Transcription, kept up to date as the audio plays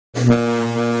Hey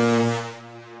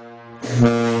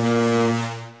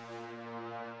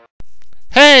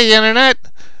Internet,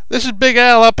 this is Big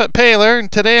Al up at Paler,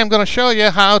 and today I'm going to show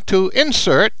you how to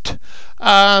insert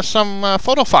some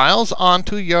photo files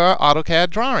onto your AutoCAD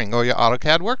drawing or your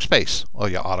AutoCAD workspace or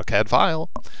your AutoCAD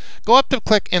file. Go up to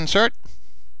click Insert,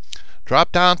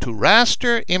 drop down to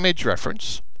Raster Image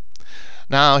Reference.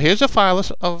 Now here's a file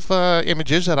of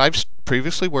images that I've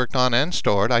previously worked on and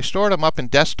stored. I stored them up in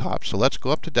Desktop, so let's go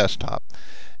up to Desktop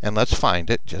and let's find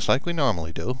it just like we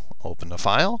normally do. Open the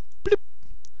file. Bloop.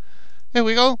 Here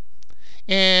we go.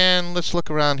 And let's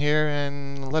look around here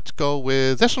and let's go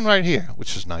with this one right here,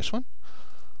 which is a nice one.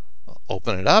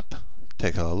 Open it up,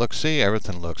 take a look, see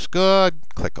everything looks good.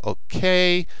 Click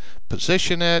OK,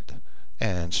 position it,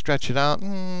 and stretch it out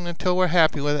until we're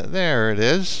happy with it. There it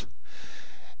is.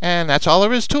 And that's all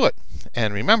there is to it.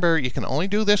 And remember, you can only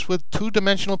do this with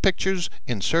two-dimensional pictures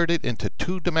inserted into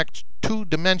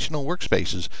two-dimensional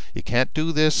workspaces. You can't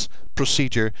do this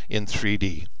procedure in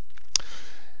 3D.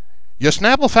 Your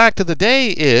Snapple fact of the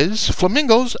day is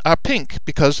flamingos are pink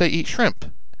because they eat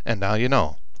shrimp. And now you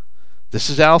know.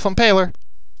 This is Al from Paler.